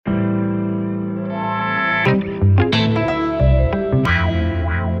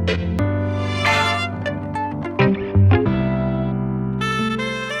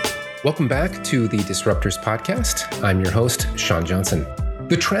Welcome back to the Disruptors Podcast. I'm your host, Sean Johnson.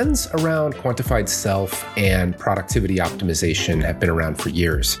 The trends around quantified self and productivity optimization have been around for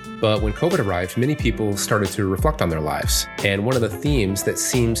years. But when COVID arrived, many people started to reflect on their lives. And one of the themes that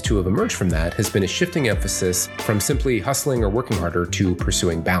seems to have emerged from that has been a shifting emphasis from simply hustling or working harder to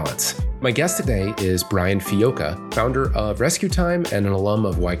pursuing balance. My guest today is Brian Fioca, founder of Rescue Time and an alum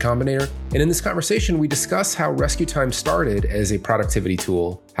of Y Combinator. And in this conversation, we discuss how Rescue Time started as a productivity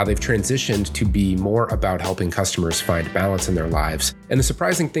tool, how they've transitioned to be more about helping customers find balance in their lives, and the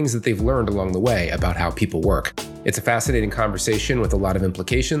surprising things that they've learned along the way about how people work. It's a fascinating conversation with a lot of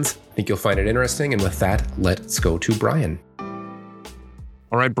implications. I think you'll find it interesting. And with that, let's go to Brian.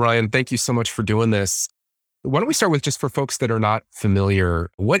 All right, Brian, thank you so much for doing this. Why don't we start with, just for folks that are not familiar,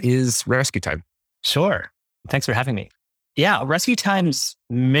 what is Rescue Time? Sure. Thanks for having me. Yeah, Rescue Time's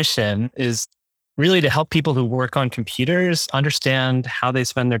mission is really to help people who work on computers understand how they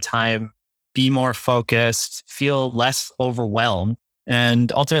spend their time, be more focused, feel less overwhelmed,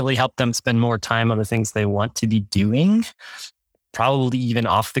 and ultimately help them spend more time on the things they want to be doing, probably even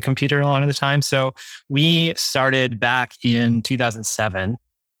off the computer a lot of the time. So we started back in 2007.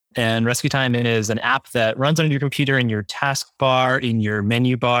 And Rescue Time is an app that runs on your computer in your taskbar, in your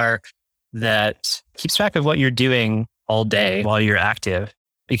menu bar, that keeps track of what you're doing all day while you're active.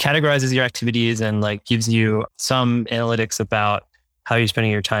 It categorizes your activities and gives you some analytics about how you're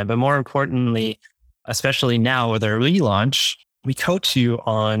spending your time. But more importantly, especially now with our relaunch, we coach you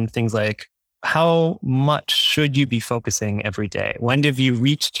on things like, how much should you be focusing every day? When have you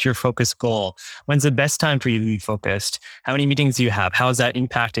reached your focus goal? When's the best time for you to be focused? How many meetings do you have? How is that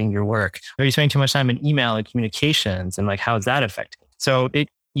impacting your work? Are you spending too much time in email and communications? And how is that affecting? So it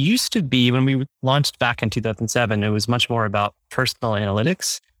used to be, when we launched back in 2007, it was much more about personal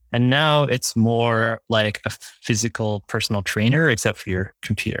analytics. And now it's more like a physical personal trainer, except for your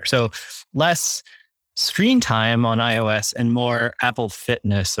computer. So less screen time on iOS and more Apple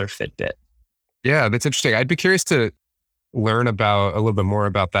Fitness or Fitbit. Yeah, that's interesting. I'd be curious to learn about a little bit more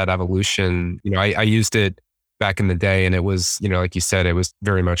about that evolution. I used it back in the day, and it was, like you said, it was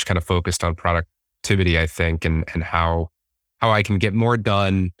very much kind of focused on productivity, I think, and how I can get more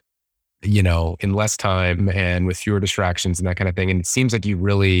done, in less time and with fewer distractions and that kind of thing. And it seems like you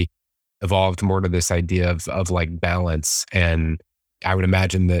really evolved more to this idea of balance. And I would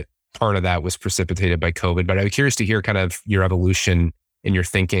imagine that part of that was precipitated by COVID, but I'm curious to hear kind of your evolution in your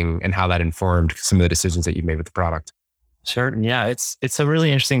thinking and how that informed some of the decisions that you made with the product. Sure. Yeah, it's a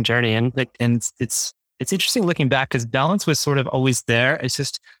really interesting journey, and it's interesting looking back, because balance was sort of always there. It's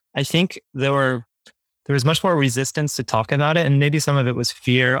just, I think there was much more resistance to talk about it, and maybe some of it was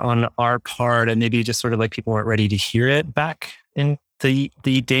fear on our part, and maybe just sort of people weren't ready to hear it back in the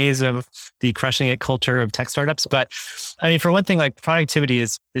days of the crushing it culture of tech startups. But I mean, for one thing, productivity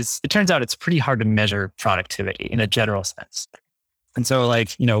is it turns out it's pretty hard to measure productivity in a general sense. And so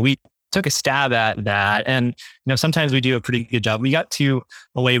we took a stab at that, and, sometimes we do a pretty good job. We got to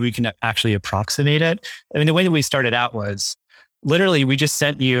a way we can actually approximate it. I mean, the way that we started out was literally, we just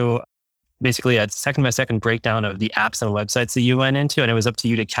sent you basically a second by second breakdown of the apps and websites that you went into. And it was up to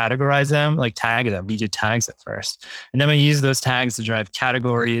you to categorize them, tag them. We did tags at first. And then we used those tags to drive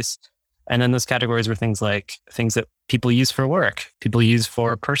categories. And then those categories were things that people use for work, people use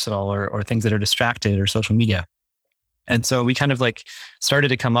for personal, or things that are distracted, or social media. And so we kind of started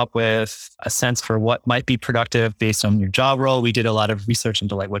to come up with a sense for what might be productive based on your job role. We did a lot of research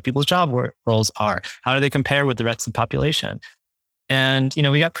into what people's job roles are. How do they compare with the rest of the population? And,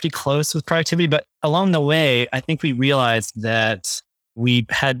 we got pretty close with productivity, but along the way, I think we realized that we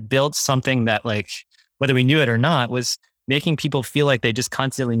had built something that whether we knew it or not, was making people feel like they just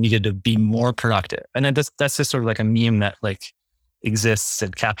constantly needed to be more productive. And then that's just sort of a meme that exists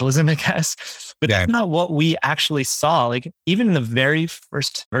in capitalism, I guess. But that's not what we actually saw. Even in the very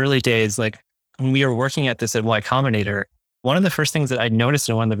first early days, when we were working at this at Y Combinator, one of the first things that I noticed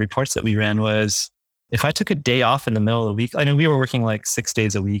in one of the reports that we ran was, if I took a day off in the middle of the week, I know we were working 6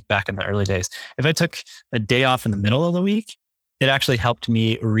 days a week back in the early days. If I took a day off in the middle of the week, it actually helped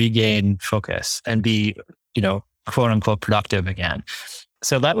me regain focus and be, quote unquote, productive again.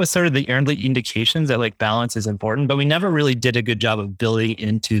 So that was sort of the early indications that balance is important, but we never really did a good job of building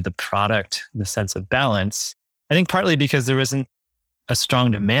into the product the sense of balance. I think partly because there wasn't a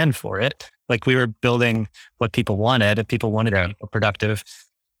strong demand for it. We were building what people wanted, and people wanted to be productive,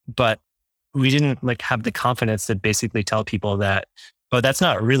 but we didn't have the confidence to basically tell people that, oh, that's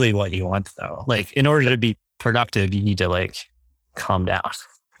not really what you want though. In order to be productive, you need to calm down.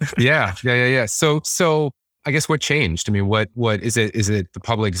 Yeah. So I guess what changed? I mean, what is it? Is it the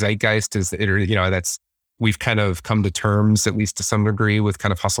public zeitgeist? Is it, that's we've kind of come to terms, at least to some degree, with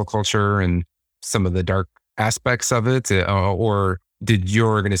kind of hustle culture and some of the dark aspects of it? Or did your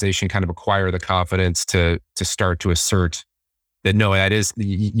organization kind of acquire the confidence to start to assert that no, that is,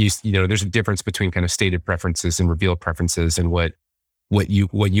 you know, there's a difference between kind of stated preferences and revealed preferences, and what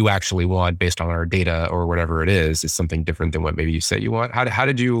you actually want based on our data or whatever it is something different than what maybe you say you want? How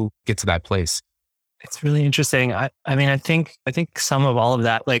did you get to that place? It's really interesting. I mean, I think some of all of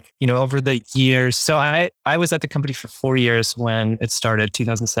that, like, you know, over the years. So I was at the company for 4 years when it started,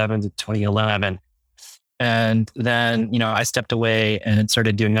 2007 to 2011. And then, you know, I stepped away and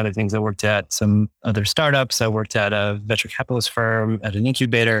started doing other things. I worked at some other startups. I worked at a venture capitalist firm, at an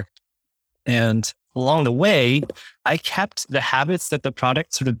incubator. And along the way, I kept the habits that the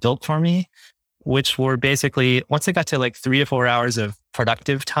product sort of built for me, which were basically, once I got to like 3 to 4 hours of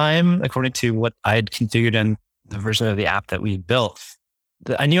productive time, according to what I had configured in the version of the app that we built,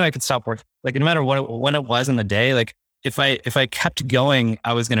 I knew I could stop work. Like, no matter when it was in the day, like if I kept going,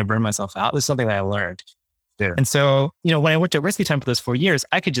 I was going to burn myself out. It was something that I learned. Yeah. And so, you know, when I worked at Risky Time for those 4 years,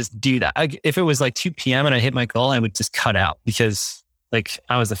 I could just do that. If it was like 2 p.m. and I hit my goal, I would just cut out, because like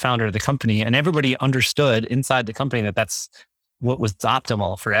I was the founder of the company and everybody understood inside the company that that's what was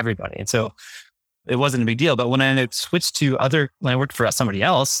optimal for everybody. And so it wasn't a big deal. But when I switched to when I worked for somebody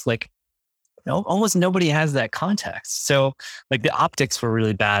else, like, you know, almost nobody has that context. So like the optics were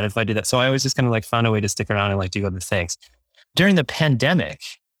really bad if I did that. So I always just kind of like found a way to stick around and like do other things. During the pandemic,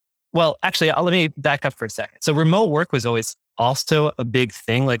 well, actually, let me back up for a second. So remote work was always also a big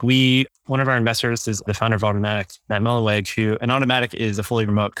thing. Like one of our investors is the founder of Automatic, Matt Mullenweg, and Automatic is a fully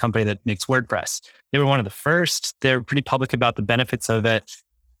remote company that makes WordPress. They were one of the first. They're pretty public about the benefits of it.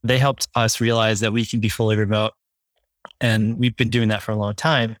 They helped us realize that we can be fully remote. And we've been doing that for a long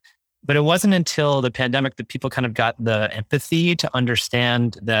time. But it wasn't until the pandemic that people kind of got the empathy to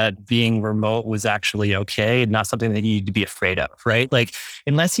understand that being remote was actually okay and not something that you need to be afraid of, right? Like,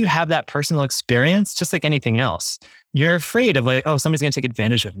 unless you have that personal experience, just like anything else, you're afraid of like, oh, somebody's going to take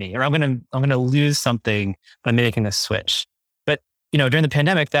advantage of me, or I'm going to lose something by making this switch. But, you know, during the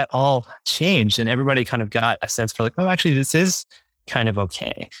pandemic, that all changed and everybody kind of got a sense for like, oh, actually, this is kind of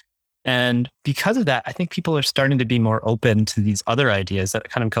okay. And because of that, I think people are starting to be more open to these other ideas that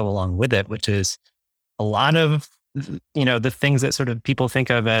kind of go along with it, which is a lot of, you know, the things that sort of people think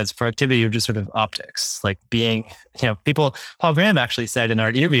of as productivity are just sort of optics, like being, you know, Paul Graham actually said in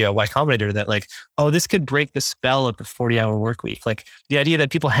our interview at Y Combinator that like, oh, this could break the spell of the 40-hour work week. Like the idea that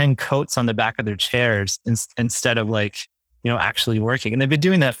people hang coats on the back of their chairs instead of like, you know, actually working. And they've been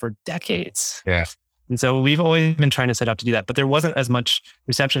doing that for decades. Yeah. And so we've always been trying to set out to do that, but there wasn't as much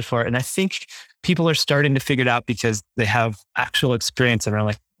reception for it. And I think people are starting to figure it out because they have actual experience around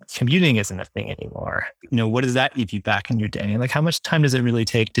like commuting isn't a thing anymore. You know, what does that give you back in your day? Like, how much time does it really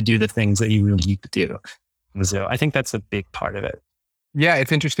take to do the things that you really need to do? And so I think that's a big part of it. Yeah,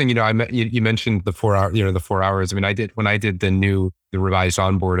 it's interesting. You know, you mentioned the 4 hour, the 4 hours. I mean, when I did the revised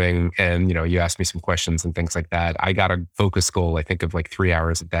onboarding, and, you know, you asked me some questions and things like that, I got a focus goal, I think, of like 3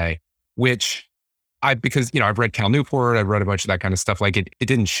 hours a day, which because, you know, I've read Cal Newport, I've read a bunch of that kind of stuff. Like it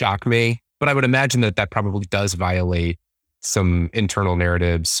didn't shock me, but I would imagine that probably does violate some internal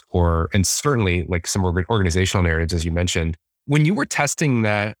narratives and certainly like some organizational narratives, as you mentioned. When you were testing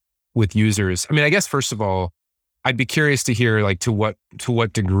that with users, I mean, I guess, first of all, I'd be curious to hear like to what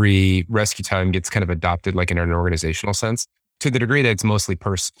degree rescue time gets kind of adopted, like in an organizational sense, to the degree that it's mostly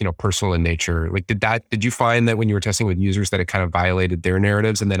personal in nature. Like, did you find that when you were testing with users that it kind of violated their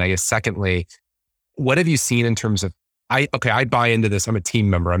narratives? And then I guess secondly, what have you seen in terms of, I buy into this. I'm a team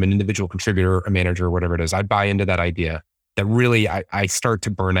member. I'm an individual contributor, a manager, whatever it is. I buy into that idea that really I start to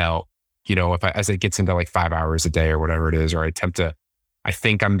burn out, you know, as it gets into like 5 hours a day or whatever it is, or I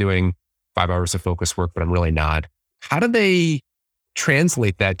think I'm doing 5 hours of focus work, but I'm really not. How do they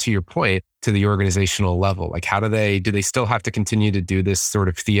translate that, to your point, to the organizational level? Like, do they still have to continue to do this sort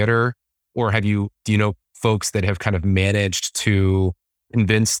of theater? Or do you know folks that have kind of managed to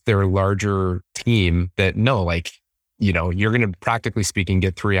convince their larger team that no, like, you know, you're going to, practically speaking,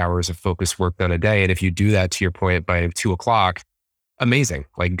 get 3 hours of focused work done a day. And if you do that, to your point, by 2:00, amazing.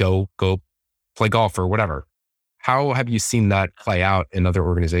 Like go play golf or whatever. How have you seen that play out in other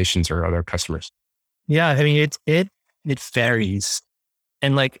organizations or other customers? Yeah, I mean, it varies.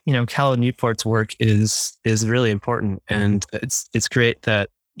 And like, you know, Cal Newport's work is really important. And it's great that,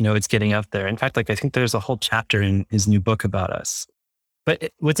 you know, it's getting out there. In fact, like, I think there's a whole chapter in his new book about us.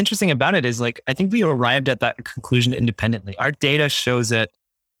 But what's interesting about it is, like, I think we arrived at that conclusion independently. Our data shows it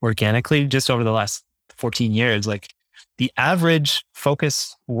organically just over the last 14 years. Like, the average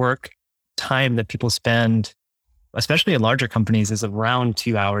focus work time that people spend especially in larger companies, is around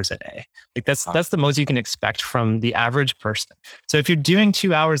 2 hours a day. Like that's the most you can expect from the average person. So if you're doing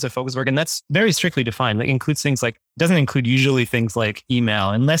 2 hours of focus work, and that's very strictly defined, like includes things like, doesn't include usually things like email,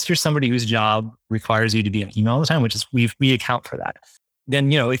 unless you're somebody whose job requires you to be on email all the time, which is we account for that.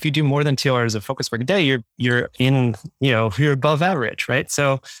 Then, if you do more than 2 hours of focus work a day, you're in, you're above average, right?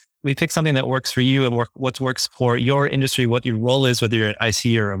 So we pick something that works for you and what works for your industry, what your role is, whether you're an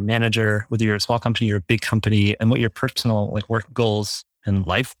IC or a manager, whether you're a small company or a big company, and what your personal like work goals and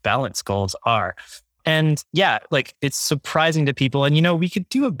life balance goals are. And yeah, like it's surprising to people. And, we could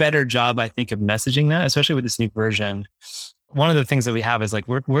do a better job, I think, of messaging that, especially with this new version. One of the things that we have is like,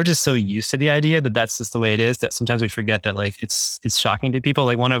 we're just so used to the idea that that's just the way it is that sometimes we forget that like, it's shocking to people.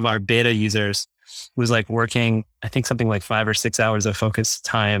 Like one of our beta users was like working, I think something like 5 or 6 hours of focus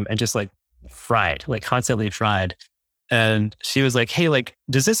time and just like fried, like constantly fried. And she was like, hey, like,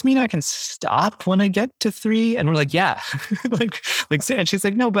 does this mean I can stop when I get to 3? And we're like, yeah, and she's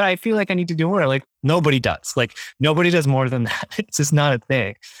like, no, but I feel like I need to do more. Like nobody does, nobody does more than that. It's just not a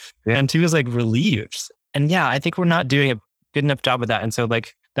thing. Yeah. And she was like relieved. And yeah, I think we're not doing a good enough job of that. And so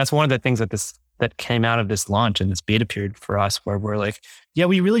like, that's one of the things that came out of this launch and this beta period for us, where we're like, yeah,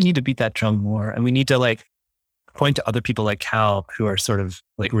 we really need to beat that drum more. And we need to like point to other people like Cal who are sort of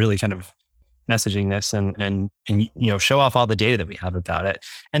like really kind of messaging this and show off all the data that we have about it.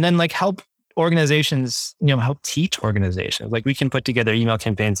 And then like help organizations, help teach organizations. Like we can put together email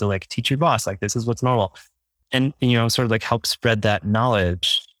campaigns to like teach your boss, like this is what's normal. And, sort of like help spread that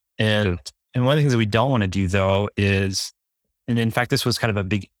knowledge. And one of the things that we don't want to do though is, and in fact, this was kind of a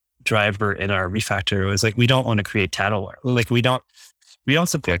big driver in our refactor, was like, we don't want to create tattleware. Like we don't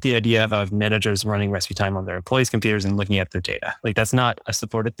support the idea of managers running recipe time on their employees' computers and looking at their data. Like that's not a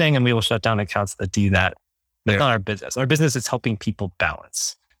supported thing. And we will shut down accounts that do that. That's not our business. Our business is helping people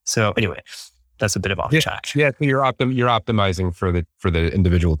balance. So anyway, that's a bit of off track. Yeah. So you're optimizing for the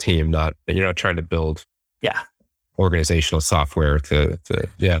individual team, not, trying to build organizational software to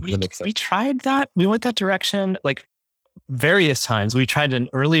we tried that. We went that direction. Like various times. We tried an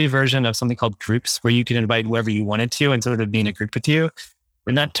early version of something called groups where you could invite whoever you wanted to and sort of be in a group with you.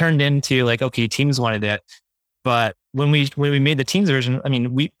 And that turned into like, okay, teams wanted it. But when we made the teams version, I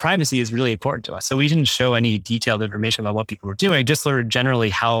mean, privacy is really important to us. So we didn't show any detailed information about what people were doing, just sort of generally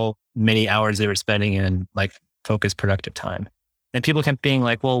how many hours they were spending in like focused productive time. And people kept being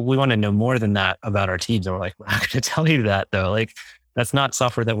like, well, we want to know more than that about our teams. And we're like, we're not going to tell you that though. Like that's not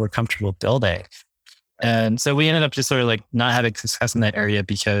software that we're comfortable building. And so we ended up just sort of like not having success in that area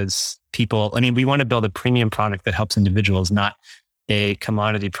because we want to build a premium product that helps individuals, not a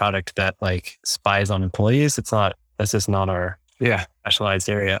commodity product that like spies on employees. That's just not our specialized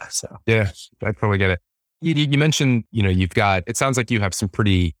area. So yeah, I totally get it. You mentioned, it sounds like you have some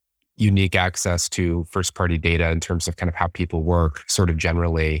pretty unique access to first party data in terms of kind of how people work sort of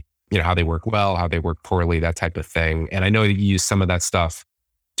generally, how they work well, how they work poorly, that type of thing. And I know that you use some of that stuff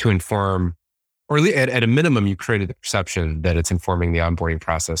to inform, or at a minimum, you created the perception that it's informing the onboarding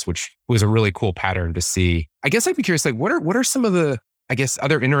process, which was a really cool pattern to see. I guess I'd be curious, like, what are some of the, I guess,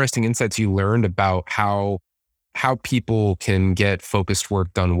 other interesting insights you learned about how people can get focused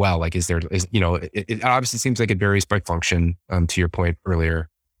work done well? Like, it obviously seems like it varies by function, to your point earlier.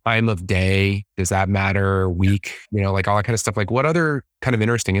 Time of day, does that matter? Week, like all that kind of stuff. Like, what other kind of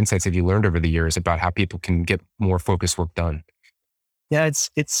interesting insights have you learned over the years about how people can get more focused work done? Yeah,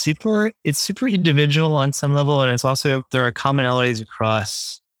 it's super individual on some level. And it's also, there are commonalities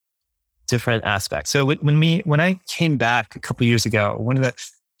across different aspects. So when I came back a couple of years ago, one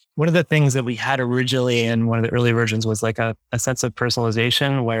of the things that we had originally in one of the early versions was like a sense of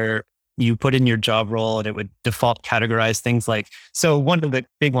personalization where you put in your job role and it would default categorize things like, so one of the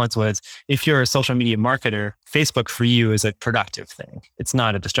big ones was if you're a social media marketer, Facebook for you is a productive thing. It's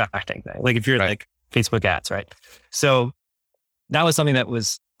not a distracting thing. Like if you're like Facebook ads, right? So that was something that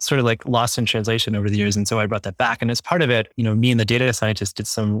was sort of like lost in translation over the years. And so I brought that back. And as part of it, me and the data scientist did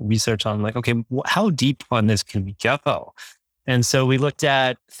some research on like, okay, how deep on this can we go? And so we looked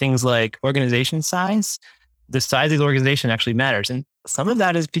at things like organization size. The size of the organization actually matters. And some of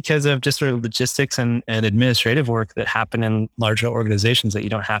that is because of just sort of logistics and administrative work that happen in larger organizations that you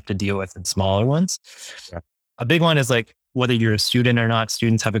don't have to deal with in smaller ones. Yeah. A big one is like whether you're a student or not.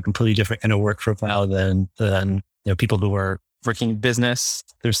 Students have a completely different kind of work profile than people who are working in business.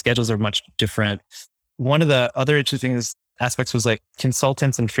 Their schedules are much different. One of the other interesting aspects was like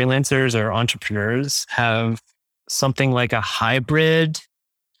consultants and freelancers or entrepreneurs have something like a hybrid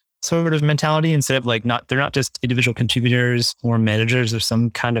sort of mentality instead of like they're not just individual contributors or managers, or some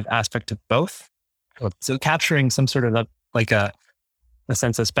kind of aspect of both. So capturing some sort of like a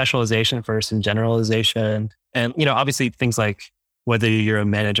sense of specialization first and generalization. And, obviously things like whether you're a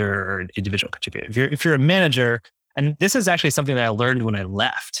manager or an individual contributor. If you're a manager, and this is actually something that I learned when I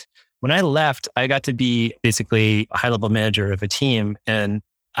left. When I left, I got to be basically a high-level manager of a team. And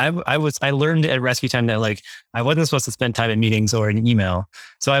I learned at Rescue Time that I wasn't supposed to spend time in meetings or in email.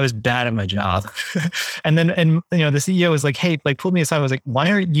 So I was bad at my job. and the CEO was like, hey, pulled me aside. I was like, why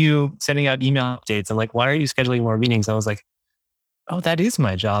aren't you sending out email updates? And why are you scheduling more meetings? I was like, oh, that is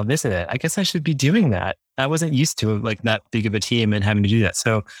my job, isn't it? I guess I should be doing that. I wasn't used to that big of a team and having to do that.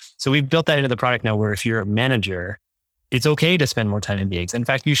 So we've built that into the product now where if you're a manager, it's okay to spend more time in meetings. In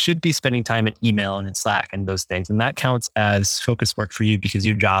fact, you should be spending time in email and in Slack and those things. And that counts as focus work for you because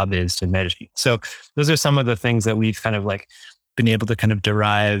your job is to manage people. So those are some of the things that we've kind of been able to kind of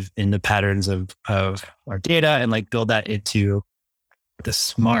derive in the patterns of our data and build that into the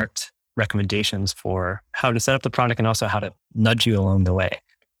smart recommendations for how to set up the product and also how to nudge you along the way.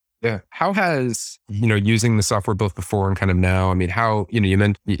 Yeah. How has, using the software both before and kind of now, how,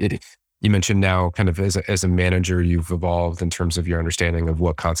 you mentioned now kind of as a manager, you've evolved in terms of your understanding of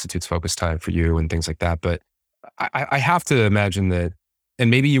what constitutes focus time for you and things like that. But I have to imagine that,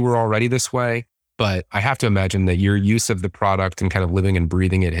 and maybe you were already this way, but I have to imagine that your use of the product and kind of living and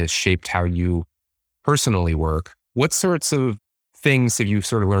breathing it has shaped how you personally work. What sorts of things have you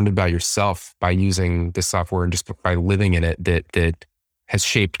sort of learned about yourself by using this software and just by living in it that has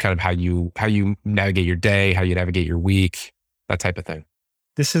shaped kind of how you navigate your day, how you navigate your week, that type of thing?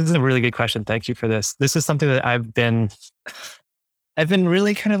 This is a really good question. Thank you for this. This is something that I've been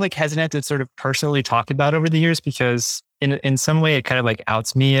really kind of hesitant to sort of personally talk about over the years because in some way it kind of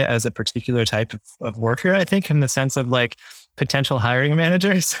outs me as a particular type of worker, I think, in the sense of potential hiring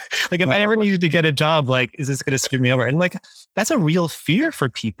managers. If I ever needed to get a job, is this going to screw me over? And that's a real fear for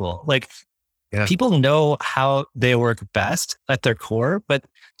people. People know how they work best at their core, but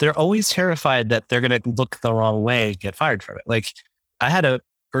they're always terrified that they're going to look the wrong way and get fired from it. I had a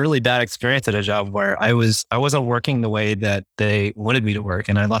early bad experience at a job where I wasn't working the way that they wanted me to work,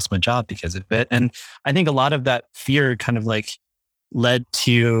 and I lost my job because of it. And I think a lot of that fear kind of led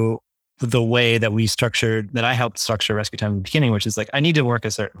to the way that I helped structure Rescue Time in the beginning, which is I need to work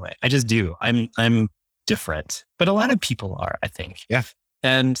a certain way. I just do. I'm different, but a lot of people are, I think. Yeah.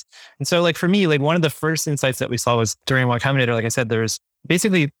 And so for me, one of the first insights that we saw was during Y Combinator, like I said, there's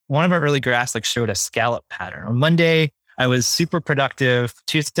basically one of our early graphs showed a scallop pattern. On Monday, I was super productive.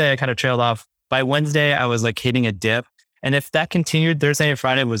 Tuesday, I kind of trailed off. By Wednesday, I was hitting a dip. And if that continued, Thursday and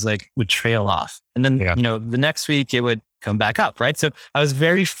Friday would trail off. And then, the next week it would come back up, right? So I was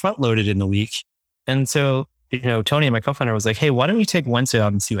very front loaded in the week. And so, Tony, my co-founder, was like, hey, why don't you take Wednesday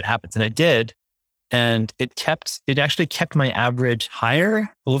off and see what happens? And I did. And it actually kept my average higher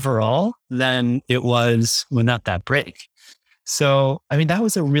overall than it was without that break. So, that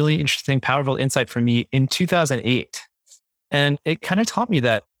was a really interesting, powerful insight for me in 2008. And it kind of taught me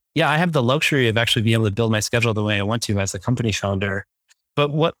that, I have the luxury of actually being able to build my schedule the way I want to as a company founder.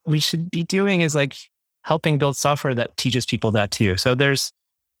 But what we should be doing is helping build software that teaches people that too. So there's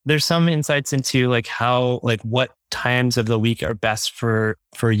some insights into how, what times of the week are best for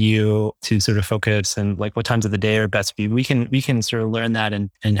you to sort of focus and what times of the day are best for you. We can sort of learn that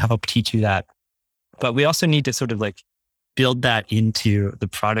and help teach you that. But we also need to sort of build that into the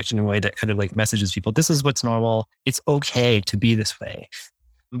product in a way that kind of messages people, this is what's normal. It's okay to be this way.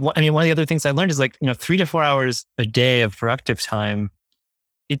 One of the other things I learned is 3 to 4 hours a day of productive time.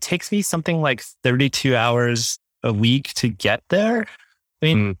 It takes me something 32 hours a week to get there.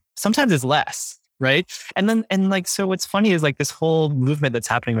 Sometimes it's less, right? So what's funny is this whole movement that's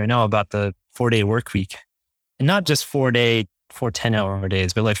happening right now about the 4-day work week, and not just 4 10-hour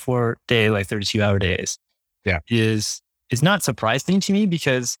days, but 4-day, 32-hour days. Yeah. Is not surprising to me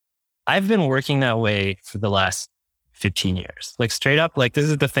because I've been working that way for the last 15 years. Straight up, this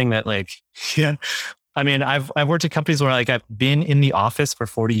is the thing that I've worked at companies where I've been in the office for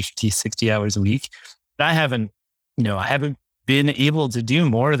 40, 50, 60 hours a week. But I haven't been able to do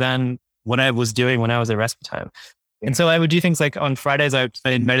more than what I was doing when I was at Rescue Time. And so I would do things on Fridays, I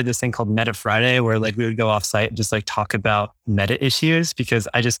invented this thing called Meta Friday, where we would go off site and just talk about meta issues because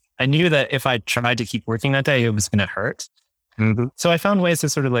I knew that if I tried to keep working that day, it was going to hurt. Mm-hmm. So I found ways to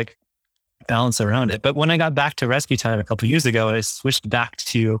sort of balance around it. But when I got back to Rescue Time a couple of years ago, and I switched back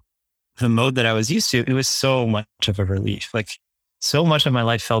to the mode that I was used to, it was so much of a relief. So much of my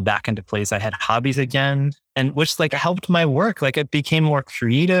life fell back into place. I had hobbies again, and which helped my work. It became more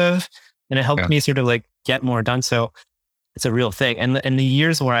creative, and it helped me sort of get more done. So it's a real thing. And the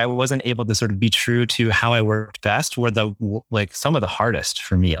years where I wasn't able to sort of be true to how I worked best were some of the hardest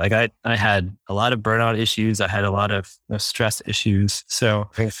for me. Like I had a lot of burnout issues. I had a lot of stress issues. So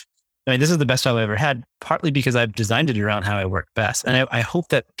I mean, this is the best job I've ever had, partly because I've designed it around how I work best. And I hope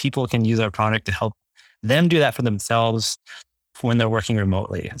that people can use our product to help them do that for themselves when they're working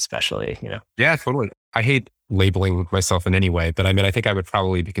remotely, especially, Yeah, totally. I hate labeling myself in any way, but I mean, I think I would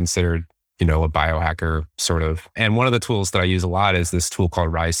probably be considered, a biohacker sort of. And one of the tools that I use a lot is this tool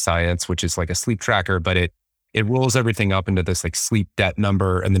called Rise Science, which is like a sleep tracker, but it rolls everything up into this like sleep debt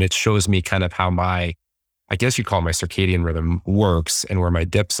number. And then it shows me kind of how I guess you call my circadian rhythm works and where my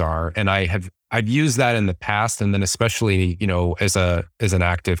dips are. And I've used that in the past. And then especially, as an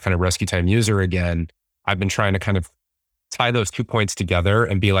active kind of rescue time user again, I've been trying to kind of tie those 2 points together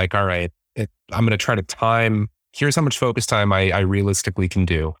and be like, all right, I'm going to try to time, here's how much focus time I realistically can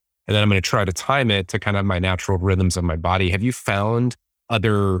do. And then I'm going to try to time it to kind of my natural rhythms of my body. Have you found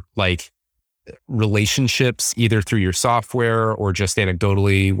other like relationships either through your software or just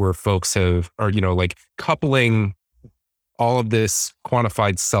anecdotally where folks are, like coupling all of this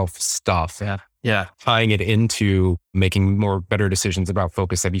quantified self stuff, tying it into making better decisions about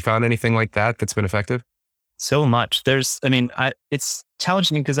focus? Have you found anything like that that's been effective? So much. It's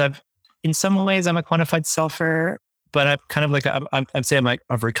challenging because in some ways I'm a quantified selfer, but I'm kind of like, I'd say I'm like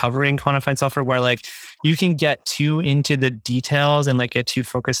a recovering quantified selfer where like you can get too into the details and like get too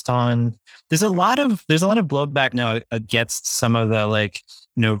focused on, there's a lot of blowback now against some of the like,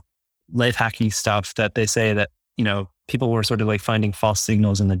 life hacky stuff that they say that, people were sort of like finding false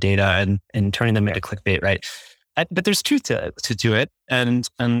signals in the data and turning them into clickbait, right? But there's truth to it. And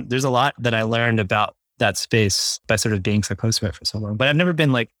there's a lot that I learned about that space by sort of being so close to it for so long. But I've never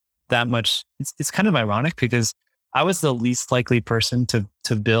been like that much. It's kind of ironic because I was the least likely person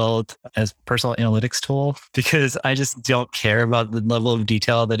to build a personal analytics tool because I just don't care about the level of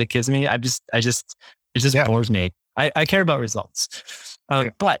detail that it gives me. It just bores me. I care about results.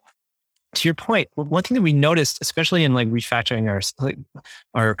 But to your point, one thing that we noticed, especially in like refactoring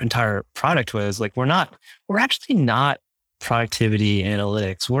our entire product, was like we're actually not productivity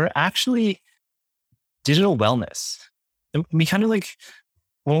analytics. We're actually digital wellness. And we kind of like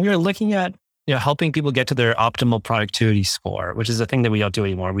when we were looking at helping people get to their optimal productivity score, which is a thing that we don't do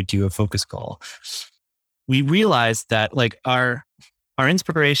anymore. We do a focus goal. We realized that like our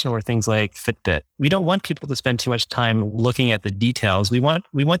inspiration were things like Fitbit. We don't want people to spend too much time looking at the details. We want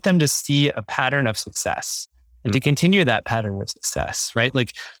them to see a pattern of success and to continue that pattern of success, right?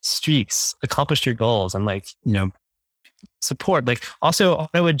 Like streaks, accomplish your goals, and like, support, like also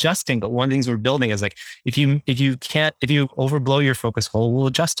auto adjusting. But one of the things we're building is like, if you overblow your focus goal, we'll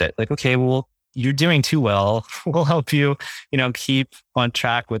adjust it. Like, okay, well, you're doing too well. We'll help you, keep on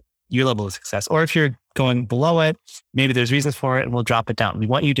track with your level of success. Or if you're going below it, maybe there's reasons for it and we'll drop it down. We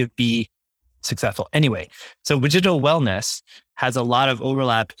want you to be successful. Anyway, so digital wellness has a lot of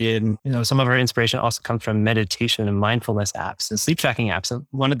overlap in, some of our inspiration also comes from meditation and mindfulness apps and sleep tracking apps. And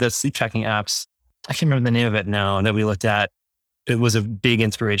one of the sleep tracking apps, I can't remember the name of it now, that we looked at, it was a big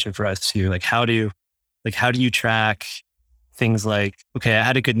inspiration for us too. Like how do you track things like, okay, I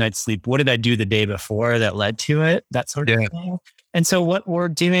had a good night's sleep. What did I do the day before that led to it? That sort of thing. And so what we're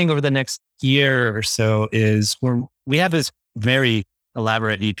doing over the next year or so is we have this very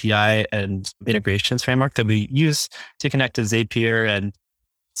elaborate API and integrations framework that we use to connect to Zapier and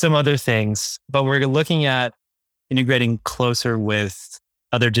some other things, but we're looking at integrating closer with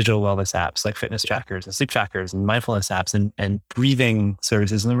other digital wellness apps like fitness trackers and sleep trackers and mindfulness apps and breathing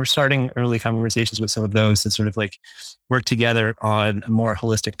services. And then we're starting early conversations with some of those to sort of like work together on a more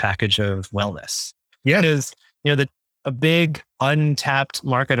holistic package of wellness. Yeah. Because, a big untapped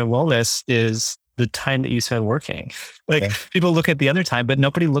market of wellness is the time that you spend working. Like people look at the other time, but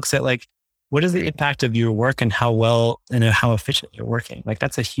nobody looks at like, what is the impact of your work and how well and how efficient you're working? Like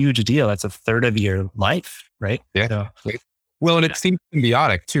that's a huge deal. That's a third of your life, right? Yeah. So, well, and it seems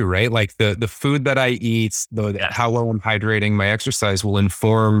symbiotic too, right? Like the food that I eat, how well I'm hydrating, my exercise will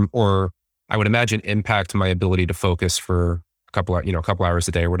inform, or I would imagine impact my ability to focus for a couple hours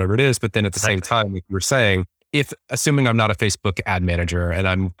a day or whatever it is. But then at the same time, like you were saying, if assuming I'm not a Facebook ad manager and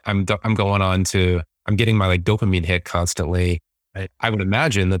I'm going on to, I'm getting my like dopamine hit constantly, right? I would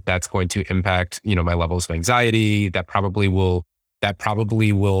imagine that that's going to impact, my levels of anxiety. That probably will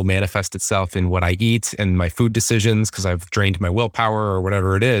manifest itself in what I eat and my food decisions because I've drained my willpower or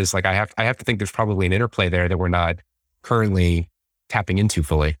whatever it is. Like I have to think there's probably an interplay there that we're not currently tapping into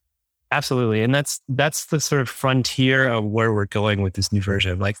fully. Absolutely. And that's the sort of frontier of where we're going with this new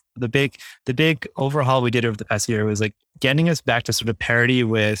version. Like the big overhaul we did over the past year was like getting us back to sort of parity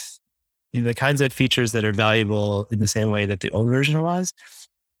with the kinds of features that are valuable in the same way that the old version was.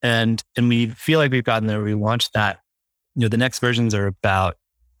 And we feel like we've gotten there. We launched that. The next versions are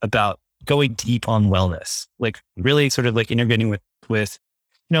about going deep on wellness, like really sort of like integrating with,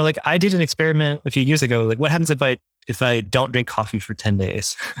 like I did an experiment a few years ago. Like, what happens if I don't drink coffee for 10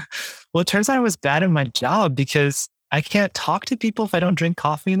 days? Well, it turns out I was bad at my job because I can't talk to people if I don't drink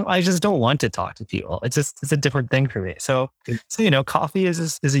coffee. I just don't want to talk to people. It's a different thing for me. So coffee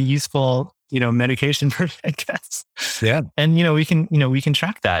is a useful, medication for me, I guess. Yeah. And, we can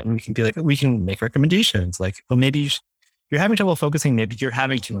track that, and we can be like, we can make recommendations like, well, maybe you're having trouble focusing. Maybe you're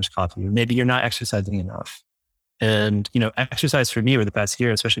having too much coffee. Maybe you're not exercising enough. And, exercise for me over the past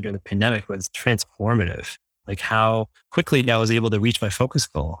year, especially during the pandemic, was transformative. Like how quickly I was able to reach my focus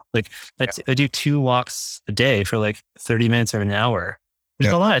goal. Like I do 2 walks a day for like 30 minutes or an hour, which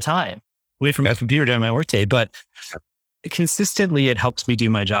is a lot of time away from my computer during my workday, but consistently it helps me do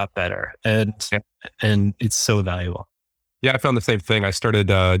my job better. And it's so valuable. Yeah. I found the same thing. I started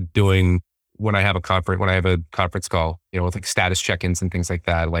doing when I have a conference call, with like status check-ins and things like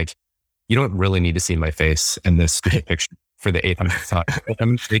that. Like, you don't really need to see my face in this stupid picture for the 800th time. I'm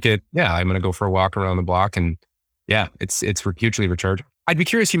going to take it. Yeah. I'm going to go for a walk around the block, and it's hugely recharging. I'd be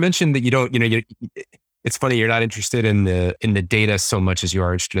curious. You mentioned that you don't, it's funny. You're not interested in the data so much as you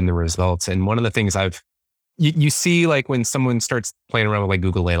are interested in the results. And one of the things you see, like when someone starts playing around with like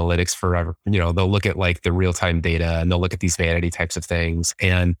Google Analytics forever, they'll look at like the real-time data, and they'll look at these vanity types of things.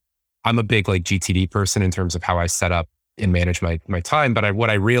 And I'm a big like GTD person in terms of how I set up and manage my time. But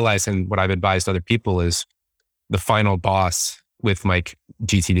what I realize, and what I've advised other people, is the final boss with my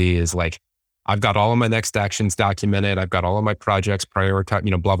GTD is like, I've got all of my next actions documented. I've got all of my projects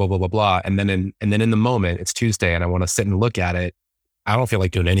prioritized, blah, blah, blah, blah, blah. And then in the moment, it's Tuesday and I want to sit and look at it. I don't feel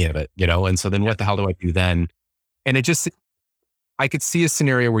like doing any of it, And so then what the hell do I do then? And I could see a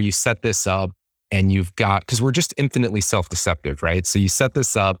scenario where you set this up and because we're just infinitely self-deceptive, right? So you set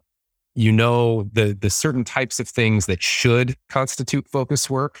this up, the certain types of things that should constitute focus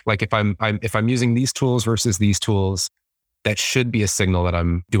work. Like if I'm using these tools versus these tools, that should be a signal that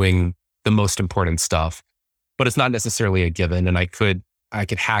I'm doing the most important stuff, but it's not necessarily a given. And I could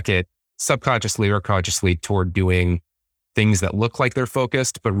hack it subconsciously or consciously toward doing things that look like they're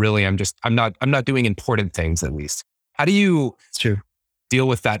focused, but really I'm not doing important things, at least. How do you deal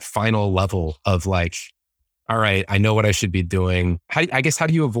with that final level of like, all right, I know what I should be doing. How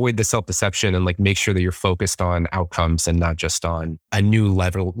do you avoid the self-deception and like make sure that you're focused on outcomes and not just on a new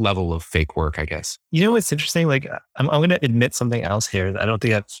level of fake work, I guess? What's interesting? Like I'm going to admit something else here that I don't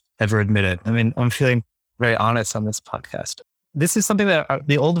think I've ever admitted. I mean, I'm feeling very honest on this podcast. This is something that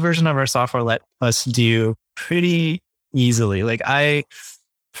the old version of our software let us do pretty easily. Like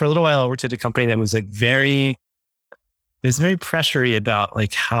for a little while, I worked at a company that was like it was very pressury about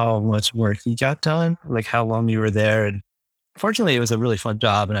like how much work you got done, like how long you were there. And fortunately, it was a really fun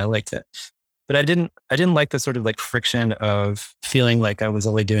job and I liked it. But I didn't like the sort of like friction of feeling like I was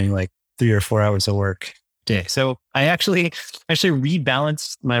only doing like 3 or 4 hours of work a day. So I actually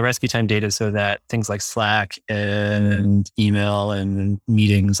rebalanced my rescue time data so that things like Slack and email and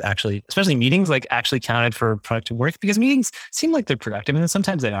meetings especially meetings, like actually counted for productive work, because meetings seem like they're productive and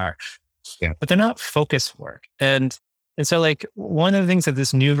sometimes they are, but they're not focused work. And so like one of the things that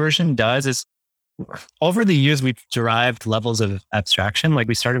this new version does is over the years, we've derived levels of abstraction. Like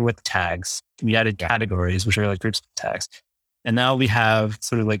we started with tags, we added categories, which are like groups of tags. And now we have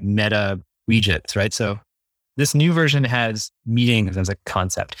sort of like meta widgets, right? So this new version has meetings as a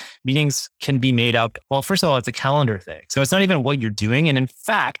concept. Meetings can be made up. Well, first of all, it's a calendar thing. So it's not even what you're doing. And in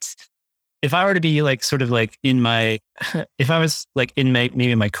fact, if I were to be like sort of like if I was like in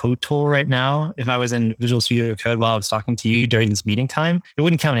maybe my code tool right now, if I was in Visual Studio Code while I was talking to you during this meeting time, it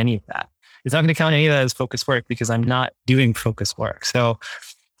wouldn't count any of that. It's not going to count any of that as focus work because I'm not doing focus work. So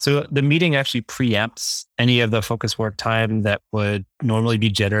the meeting actually preempts any of the focus work time that would normally be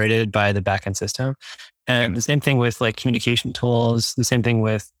generated by the backend system. And the same thing with like communication tools, the same thing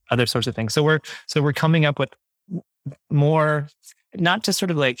with other sorts of things. So we're coming up with more, not just sort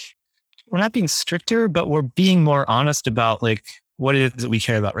of like, we're not being stricter, but we're being more honest about like what it is that we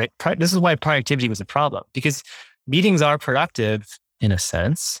care about, right? This is why productivity was a problem, because meetings are productive in a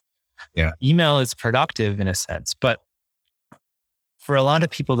sense. Yeah. Email is productive in a sense, but for a lot of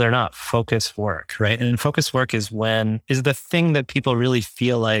people, they're not focused work, right? And focused work is the thing that people really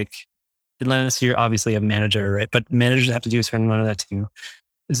feel like, unless you're obviously a manager, right? But managers have to do a certain amount of that too,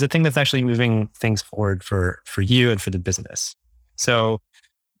 is the thing that's actually moving things forward for you and for the business. So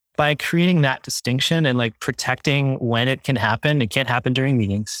by creating that distinction and like protecting when it can't happen during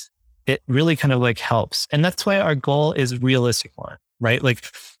meetings, it really kind of like helps. And that's why our goal is a realistic one. right? Like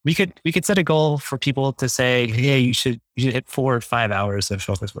we could set a goal for people to say, hey, you should hit 4 or 5 hours of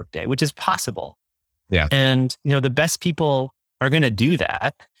focus work day, which is possible. Yeah. And, the best people are going to do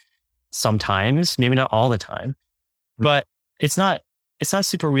that sometimes, maybe not all the time, but it's not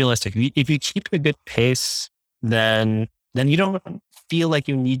super realistic. If you keep a good pace, then you don't feel like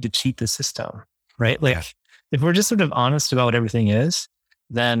you need to cheat the system, right? Like if we're just sort of honest about what everything is,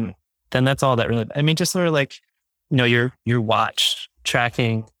 then that's all that really, just sort of like, your watch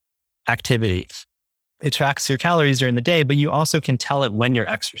tracking activity. It tracks your calories during the day, but you also can tell it when you're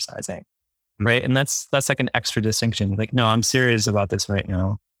exercising, right? And that's like an extra distinction. Like, no, I'm serious about this right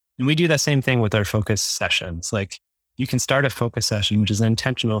now. And we do that same thing with our focus sessions. Like you can start a focus session, which is an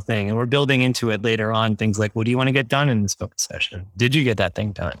intentional thing. And we're building into it later on things like, what do you want to get done in this focus session? Did you get that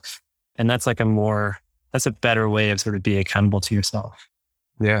thing done? And that's like that's a better way of sort of being accountable to yourself.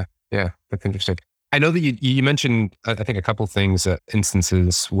 Yeah. That's interesting. I know that you mentioned, I think, a couple things,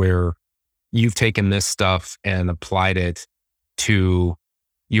 instances where you've taken this stuff and applied it to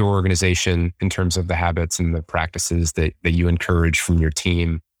your organization in terms of the habits and the practices that you encourage from your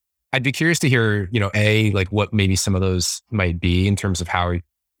team. I'd be curious to hear, A, like what maybe some of those might be in terms of how,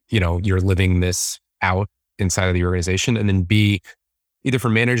 you're living this out inside of the organization. And then B, either for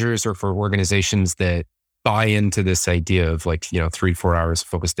managers or for organizations that buy into this idea of like, 3-4 hours of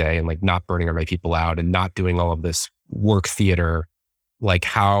focus day and like not burning my people out and not doing all of this work theater, like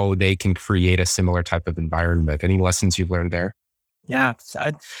how they can create a similar type of environment. Any lessons you've learned there? Yeah,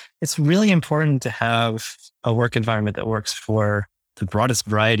 it's really important to have a work environment that works for the broadest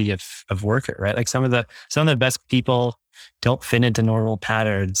variety of worker, right? Like some of the best people don't fit into normal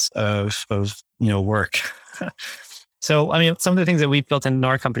patterns of work. So, some of the things that we've built in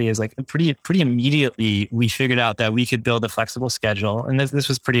our company is like pretty immediately we figured out that we could build a flexible schedule. And this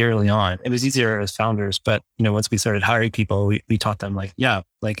was pretty early on. It was easier as founders, but once we started hiring people, we taught them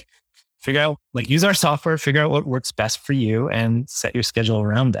figure out, use our software, figure out what works best for you and set your schedule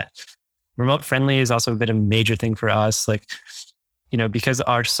around that. Remote friendly is also been a major thing for us. Because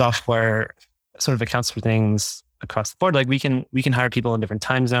our software sort of accounts for things across the board, we can hire people in different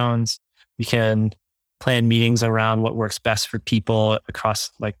time zones. We can plan meetings around what works best for people across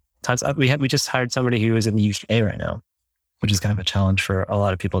times. We just hired somebody who is in the UK right now, which is kind of a challenge for a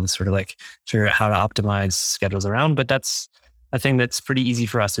lot of people to sort of figure out how to optimize schedules around. But that's a thing that's pretty easy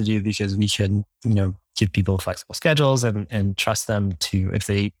for us to do because we can, give people flexible schedules and trust them to, if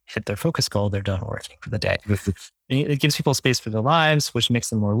they hit their focus goal, they're done working for the day. It gives people space for their lives, which makes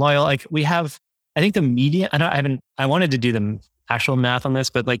them more loyal. We have, I think the median, I wanted to do the actual math on this,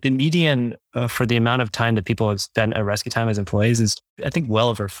 but the median for the amount of time that people have spent at Rescue Time as employees is, I think, well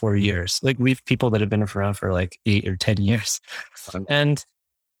over 4 years. We have people that have been around for 8 or 10 years. And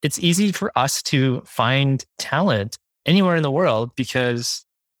it's easy for us to find talent anywhere in the world because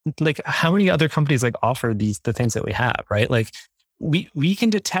how many other companies offer the things that we have, right? We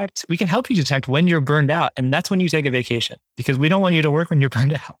can help you detect when you're burned out. And that's when you take a vacation because we don't want you to work when you're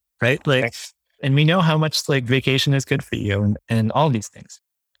burned out, right? And we know how much vacation is good for you and all these things.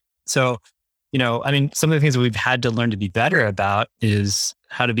 So, some of the things that we've had to learn to be better about is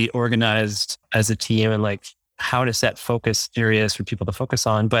how to be organized as a team and how to set focus areas for people to focus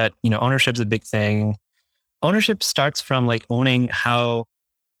on. But, ownership is a big thing. Ownership starts from owning how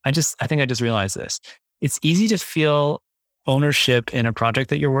I think I just realized this. It's easy to feel ownership in a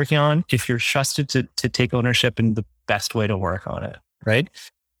project that you're working on if you're trusted to take ownership in the best way to work on it, right?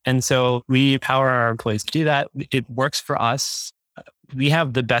 And so we empower our employees to do that. It works for us. We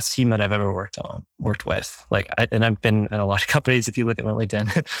have the best team that I've ever worked with. And I've been at a lot of companies. If you look at my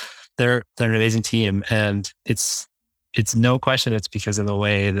LinkedIn, they're an amazing team. And it's no question it's because of the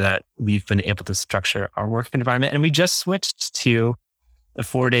way that we've been able to structure our work environment. And we just switched to a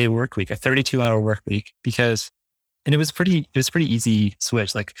 4-day work week, a 32-hour work week, and it was pretty easy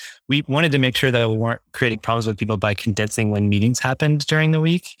switch. We wanted to make sure that we weren't creating problems with people by condensing when meetings happened during the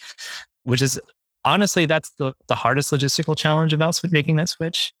week, which is honestly, that's the hardest logistical challenge about making that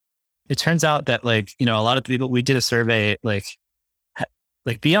switch. It turns out that a lot of people, we did a survey,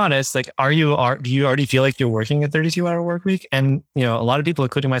 be honest, do you already feel like you're working a 32-hour work week? And, a lot of people,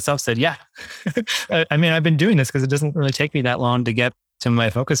 including myself, said, yeah. I've been doing this because it doesn't really take me that long to get to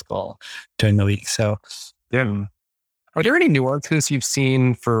my focus goal during the week. So, yeah. Are there any nuances you've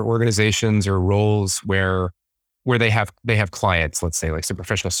seen for organizations or roles where they have clients, let's say some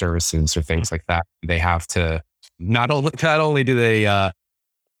professional services or things like that? They have to not only do they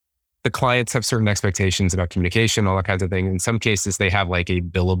the clients have certain expectations about communication, all that kinds of things. In some cases, they have a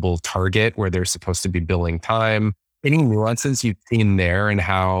billable target where they're supposed to be billing time. Any nuances you've seen there and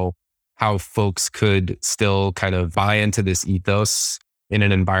how how folks could still kind of buy into this ethos in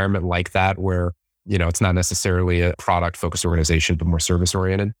an environment like that where, it's not necessarily a product focused organization, but more service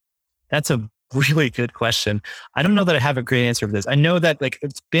oriented? That's a really good question. I don't know that I have a great answer for this. I know that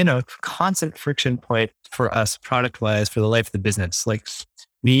it's been a constant friction point for us product wise for the life of the business. Like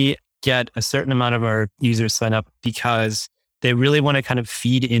we get a certain amount of our users sign up because they really want to kind of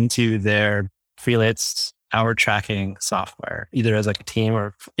feed into their freelance hour tracking software, either as like a team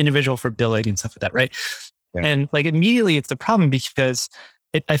or individual for billing and stuff like that. Right. Yeah. And like immediately it's the problem because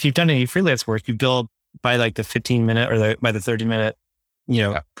if you've done any freelance work, you bill by like the 15-minute or by the 30-minute,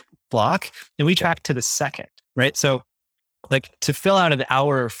 block, and we track to the second, right? So like to fill out an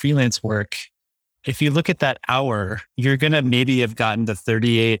hour of freelance work, if you look at that hour, you're going to maybe have gotten the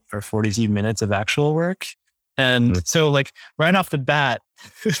 38 or 42 minutes of actual work. And so like right off the bat,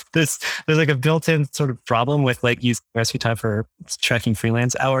 there's like a built-in sort of problem with like using rescue time for tracking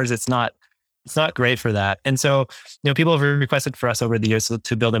freelance hours. It's not great for that. And so, people have requested for us over the years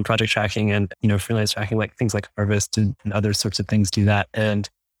to build in project tracking and, freelance tracking, like things like Harvest and other sorts of things do that. And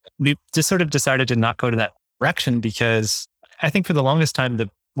we just sort of decided to not go to that direction because I think for the longest time,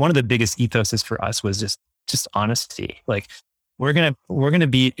 one of the biggest ethoses for us was just honesty. Like we're going to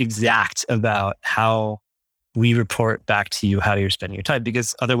be exact about how we report back to you how you're spending your time,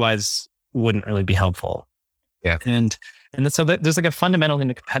 because otherwise wouldn't really be helpful. Yeah. And so there's like a fundamental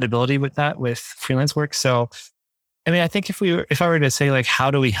incompatibility with that, with freelance work. So, I mean, I think if I were to say like,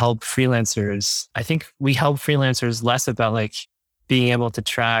 how do we help freelancers? I think we help freelancers less about like being able to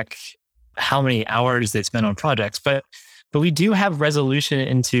track how many hours they spend on projects, but we do have resolution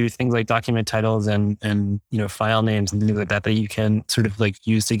into things like document titles and file names and things like that you can sort of like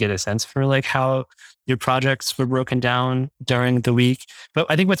use to get a sense for like how your projects were broken down during the week. But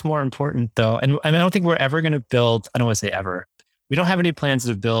I think what's more important though, and I don't think we're ever going to build, I don't want to say ever, we don't have any plans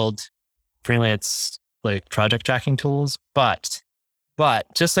to build freelance like project tracking tools, but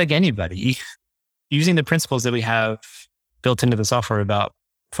just like anybody, using the principles that we have built into the software about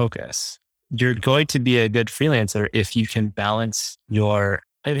focus, you're going to be a good freelancer if you can balance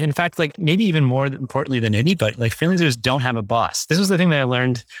in fact, like maybe even more importantly than anybody, like freelancers don't have a boss. This was the thing that I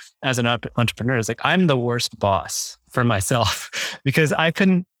learned as an entrepreneur is like, I'm the worst boss for myself because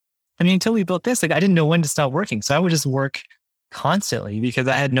until we built this, like I didn't know when to stop working. So I would just work constantly because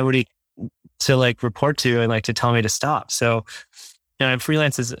I had nobody to like report to and like to tell me to stop. So,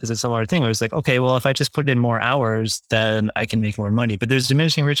 freelance is a similar thing. It was like, okay, well, if I just put in more hours, then I can make more money. But there's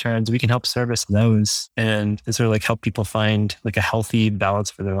diminishing returns. We can help service those and sort of like help people find like a healthy balance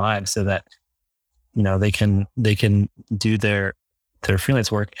for their lives so that, they can do their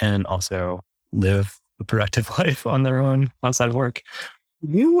freelance work and also live a productive life on their own outside of work.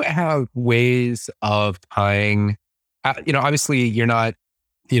 You have ways of tying, obviously you're not,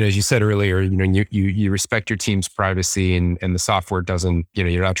 as you said earlier, you respect your team's privacy and the software doesn't,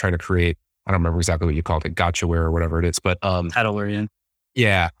 you're not trying to create, I don't remember exactly what you called it, gotchaware or whatever it is, but titleware,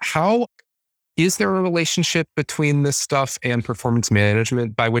 yeah. How is there a relationship between this stuff and performance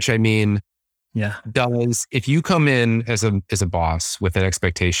management? By which I mean, if you come in as a boss with an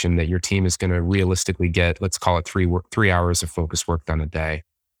expectation that your team is going to realistically get, let's call it 3 hours of focused work done a day,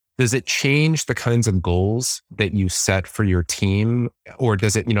 does it change the kinds of goals that you set for your team? Or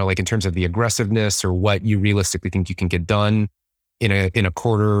does it, like in terms of the aggressiveness or what you realistically think you can get done in a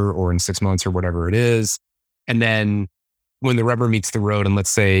quarter or in 6 months or whatever it is? And then when the rubber meets the road and let's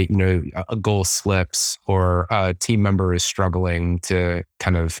say, a goal slips or a team member is struggling to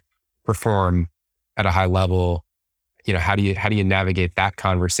kind of perform at a high level, how do you navigate that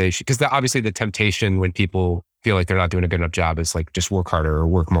conversation? Because obviously the temptation when people feel like they're not doing a good enough job is like just work harder or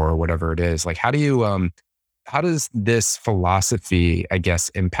work more or whatever it is. Like how does this philosophy, I guess,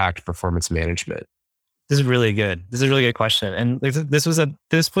 impact performance management? This is really good. This is a really good question. And this was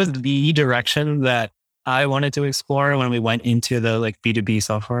the direction that I wanted to explore when we went into the like B2B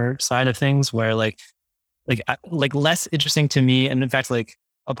software side of things, where like less interesting to me, and in fact like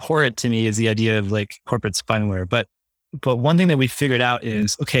abhorrent to me, is the idea of like corporate spyware. But one thing that we figured out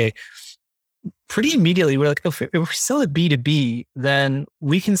is, okay, pretty immediately we're like, if we sell it B2B, then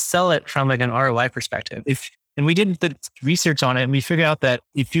we can sell it from like an ROI perspective. And we did the research on it, and we figured out that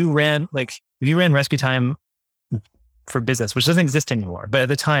if you ran rescue time for business, which doesn't exist anymore, but at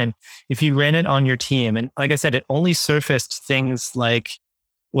the time, if you ran it on your team, and like I said, it only surfaced things like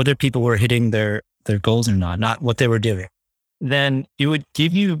whether people were hitting their goals or not what they were doing, then it would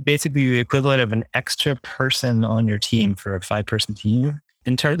give you basically the equivalent of an extra person on your team for a 5-person team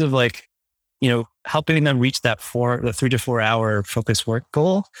in terms of like helping them reach the 3 to 4 hour focus work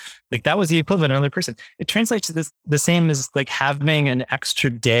goal. Like that was the equivalent of another person. It translates to the same as like having an extra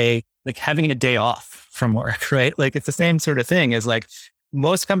day, like having a day off from work, right? Like it's the same sort of thing as like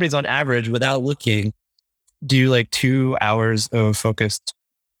most companies on average without looking do like 2 hours of focused,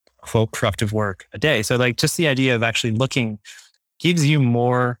 quote, productive work a day. So like just the idea of actually looking gives you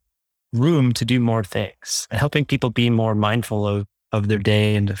more room to do more things, and helping people be more mindful of their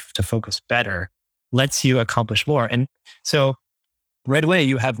day and to focus better lets you accomplish more. And so right away,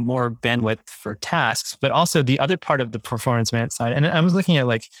 you have more bandwidth for tasks, but also the other part of the performance management side. And I was looking at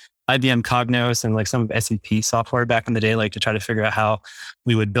like IBM Cognos and like some of SAP software back in the day, like to try to figure out how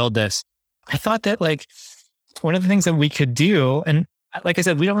we would build this. I thought that like one of the things that we could do, and like I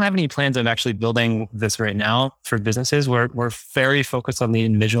said, we don't have any plans of actually building this right now for businesses. We're very focused on the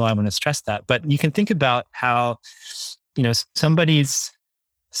individual. I want to stress that, but you can think about how, somebody's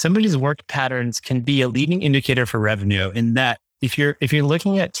work patterns can be a leading indicator for revenue. In that, if you're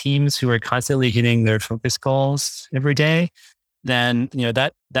looking at teams who are constantly hitting their focus goals every day, then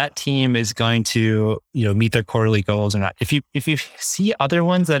that team is going to meet their quarterly goals or not. If you see other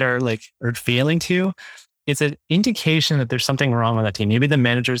ones that are failing to, it's an indication that there's something wrong with that team. Maybe the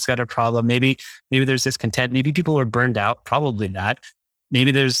manager's got a problem. Maybe there's discontent. Maybe people are burned out. Probably that.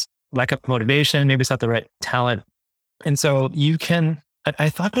 Maybe there's lack of motivation. Maybe it's not the right talent. And so I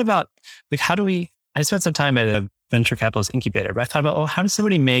thought about I spent some time at a venture capitalist incubator, but I thought about, how does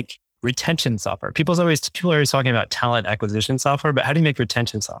somebody make retention software? People are always talking about talent acquisition software, but how do you make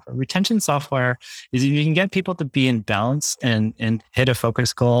retention software? Retention software is if you can get people to be in balance and hit a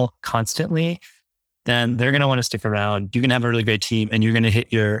focus goal constantly, then they're going to want to stick around. You can have a really great team and you're going to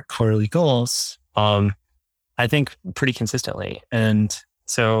hit your quarterly goals, I think pretty consistently. And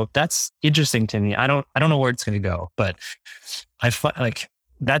so that's interesting to me. I don't know where it's going to go, but I find like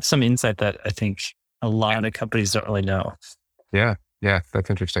that's some insight that I think a lot of companies don't really know. Yeah. That's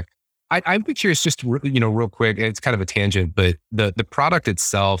interesting. I'd be curious, just real quick. It's kind of a tangent, but the product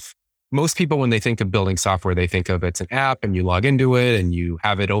itself, most people, when they think of building software, they think of it's an app and you log into it and you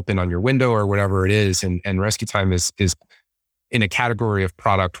have it open on your window or whatever it is. And Rescue Time is in a category of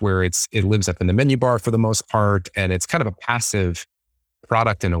product where it lives up in the menu bar for the most part, and it's kind of a passive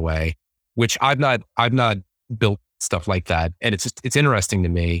product in a way, which I've not built stuff like that. And it's interesting to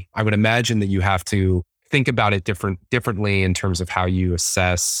me. I would imagine that you have to think about it differently in terms of how you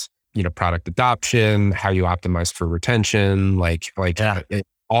assess, product adoption, how you optimize for retention,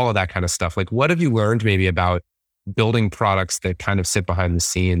 all of that kind of stuff. Like, what have you learned maybe about building products that kind of sit behind the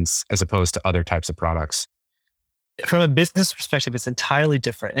scenes as opposed to other types of products? From a business perspective, it's entirely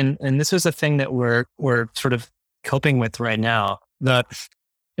different. And this was a thing that we're sort of coping with right now.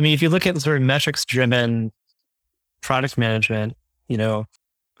 If you look at sort of metrics driven product management,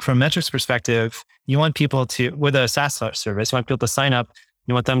 from metrics perspective, you want people to, with a SaaS service, you want people to sign up.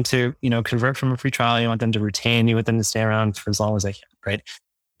 You want them to, convert from a free trial. You want them to retain. You want them to stay around for as long as they can, right?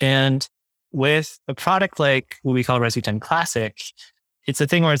 And with a product like what we call Rescue Time Classic, it's a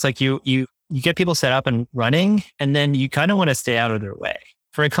thing where it's like you get people set up and running, and then you kind of want to stay out of their way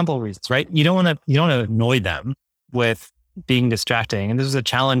for a couple of reasons, right? You don't want to annoy them with being distracting. And this is a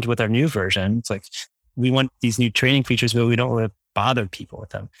challenge with our new version. It's like we want these new training features, but we don't want to bother people with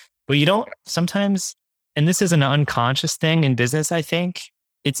them. But you don't sometimes, and this is an unconscious thing in business, I think,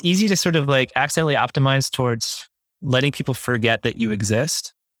 it's easy to sort of like accidentally optimize towards letting people forget that you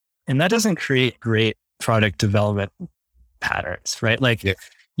exist. And that doesn't create great product development patterns, right? Like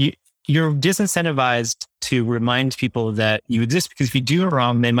you're disincentivized to remind people that you exist, because if you do it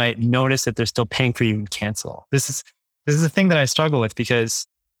wrong, they might notice that they're still paying for you and cancel. This is a thing that I struggle with, because,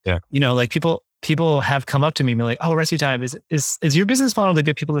 people have come up to me and be like, "Oh, Rescue Time, is your business model to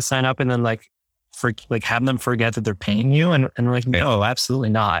get people to sign up and then have them forget that they're paying you?" And we're like, no, absolutely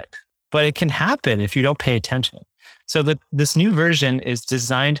not. But it can happen if you don't pay attention. So this new version is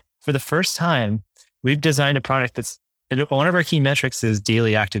designed for the first time. We've designed a product that's, one of our key metrics is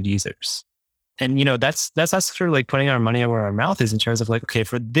daily active users. And, that's us sort of like putting our money where our mouth is in terms of like, okay,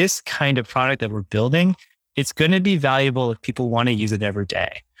 for this kind of product that we're building, it's going to be valuable if people want to use it every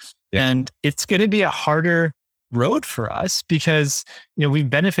day. Yeah. And it's going to be a harder road for us because, we've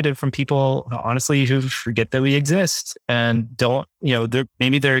benefited from people, honestly, who forget that we exist and don't,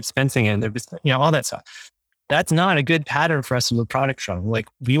 maybe they're expensing it, they're, all that stuff. That's not a good pattern for us to build products from. Like,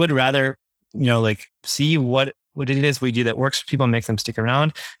 we would rather, see what it is we do that works for people and makes them stick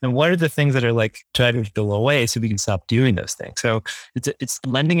around. And what are the things that are like driving people away so we can stop doing those things. So it's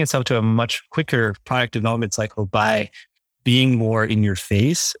lending itself to a much quicker product development cycle by being more in your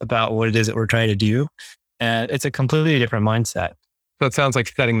face about what it is that we're trying to do. And it's a completely different mindset. So it sounds like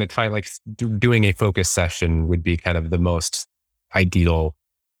setting the time, like doing a focus session would be kind of the most ideal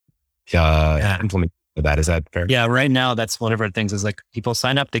implementation of that. Is that fair? Yeah, right now that's one of our things is like people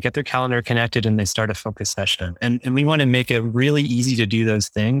sign up, they get their calendar connected and they start a focus session. And we want to make it really easy to do those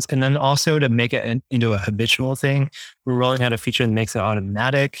things. And then also to make it into a habitual thing, we're rolling out a feature that makes it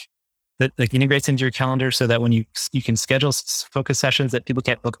automatic, that like integrates into your calendar so that when you can schedule focus sessions that people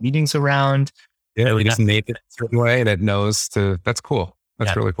can't book meetings around. Yeah, we just made it a certain way and it knows that's cool.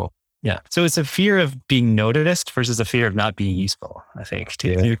 That's really cool. Yeah. So it's a fear of being noticed versus a fear of not being useful, I think,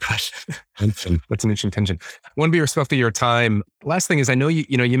 to your question. That's an interesting tension. I want to be respectful of your time. Last thing is, I know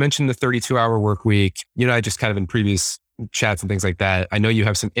you mentioned the 32-hour work week. I just kind of in previous chats and things like that, I know you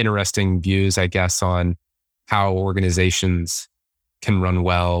have some interesting views, I guess, on how organizations can run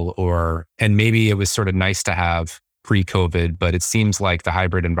well, and maybe it was sort of nice to have pre-COVID, but it seems like the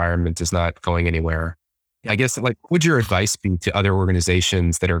hybrid environment is not going anywhere. I guess, like, what would your advice be to other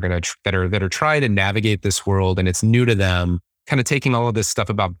organizations that are that are trying to navigate this world and it's new to them, kind of taking all of this stuff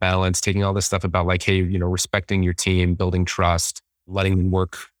about balance, taking all this stuff about like, hey, respecting your team, building trust, letting them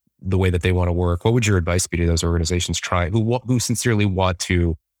work the way that they want to work? What would your advice be to those organizations who sincerely want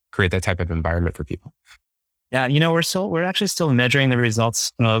to create that type of environment for people? Yeah, we're actually still measuring the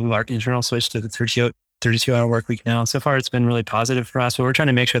results of our internal switch to the 32-hour work week now. So far, it's been really positive for us, but we're trying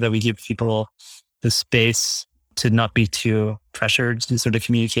to make sure that we give people the space to not be too pressured to sort of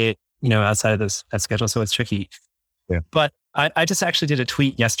communicate, outside of that schedule. So it's tricky. Yeah. But I just actually did a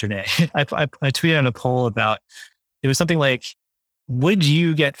tweet yesterday. I tweeted on a poll about, it was something like, would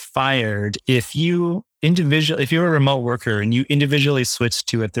you get fired if you were a remote worker and you individually switched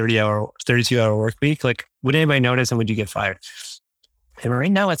to a 32-hour work week? Like, would anybody notice and would you get fired? And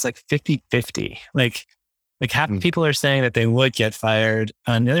right now it's like 50-50. Like half people are saying that they would get fired.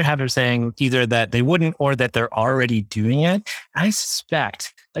 And the other half are saying either that they wouldn't or that they're already doing it. I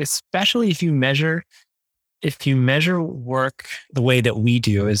suspect, especially if you measure work the way that we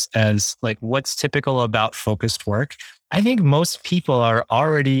do as like what's typical about focused work, I think most people are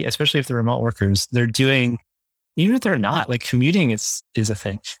already, especially if they're remote workers, they're doing, even if they're not, like commuting is a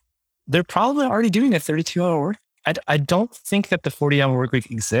thing. They're probably already doing a 32-hour work. I don't think that the 40-hour work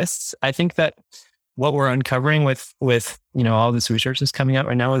week exists. I think that what we're uncovering with all this research that's coming out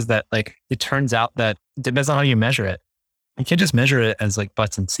right now is that like it turns out that it depends on how you measure it. You can't just measure it as like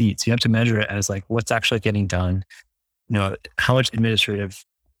butts and seats. You have to measure it as like what's actually getting done. How much administrative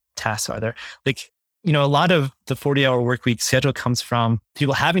tasks are there? Like, a lot of the 40-hour work week schedule comes from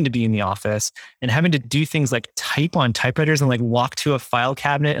people having to be in the office and having to do things like type on typewriters and like walk to a file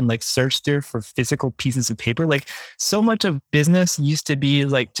cabinet and like search through for physical pieces of paper. Like so much of business used to be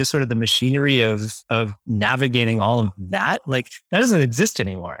like just sort of the machinery of navigating all of that. Like that doesn't exist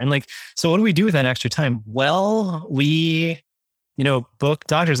anymore. And like, so what do we do with that extra time? Well, we, book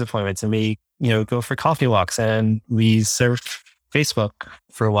doctor's appointments and we, go for coffee walks and we surf Facebook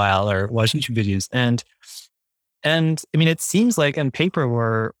for a while or watch YouTube videos. And I mean, it seems like on paper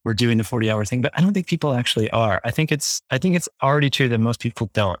we're doing the 40-hour thing, but I don't think people actually are. I think it's already true that most people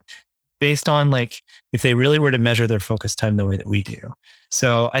don't, based on like, if they really were to measure their focus time the way that we do.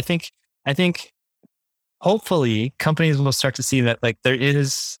 So I think hopefully companies will start to see that like there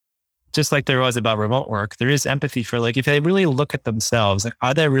is, just like there was about remote work, there is empathy for like, if they really look at themselves, like,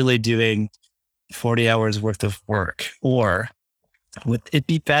 are they really doing 40 hours worth of work? Or would it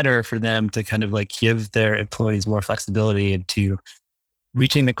be better for them to kind of like give their employees more flexibility into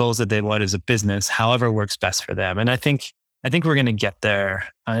reaching the goals that they want as a business, however works best for them? And I think we're going to get there.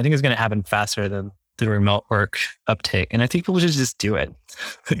 I think it's going to happen faster than the remote work uptake. And I think people should just do it.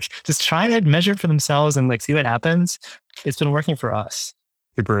 Just try to measure for themselves and like see what happens. It's been working for us.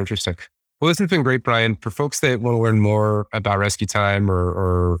 Super interesting. Well, this has been great, Brian. For folks that want to learn more about Rescue Time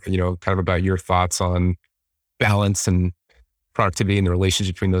or kind of about your thoughts on balance and productivity and the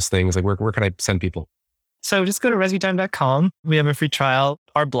relationship between those things, like where can I send people? So just go to rescuetime.com. We have a free trial.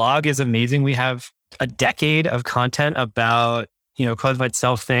 Our blog is amazing. We have a decade of content about, quantified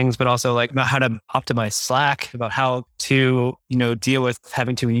self things, but also like about how to optimize Slack, about how to, deal with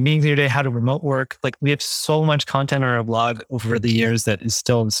having too many meetings every day, how to remote work. Like we have so much content on our blog over the years that is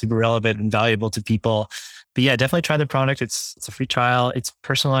still super relevant and valuable to people. But yeah, definitely try the product. It's a free trial. It's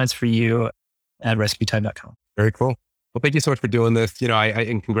personalized for you at rescuetime.com. Very cool. Well, thank you so much for doing this.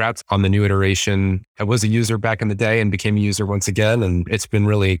 And congrats on the new iteration. I was a user back in the day and became a user once again. And it's been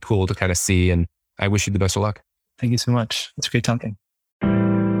really cool to kind of see. And I wish you the best of luck. Thank you so much. It's great talking.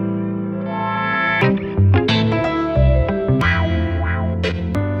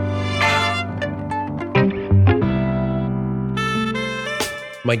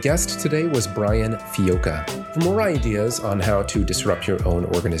 My guest today was Brian Fioca. For more ideas on how to disrupt your own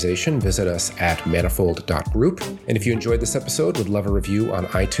organization, visit us at manifold.group. And if you enjoyed this episode, would love a review on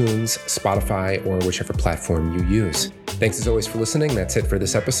iTunes, Spotify, or whichever platform you use. Thanks as always for listening. That's it for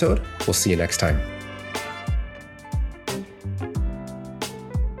this episode. We'll see you next time.